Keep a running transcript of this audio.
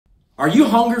Are you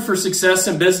hungry for success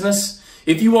in business?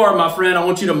 If you are, my friend, I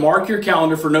want you to mark your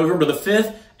calendar for November the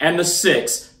 5th and the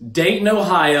 6th. Dayton,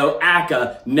 Ohio,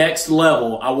 ACCA, Next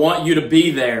Level. I want you to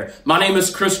be there. My name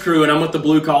is Chris Crew, and I'm with the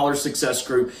Blue Collar Success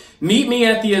Group. Meet me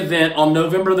at the event on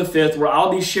November the 5th, where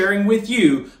I'll be sharing with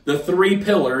you the 3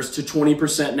 pillars to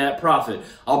 20% net profit.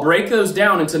 I'll break those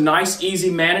down into nice,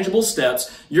 easy, manageable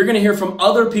steps. You're going to hear from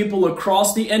other people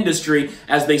across the industry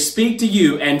as they speak to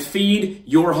you and feed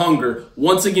your hunger.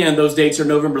 Once again, those dates are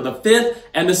November the 5th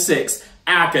and the 6th.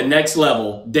 ACCA, Next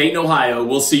Level, Dayton, Ohio.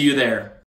 We'll see you there.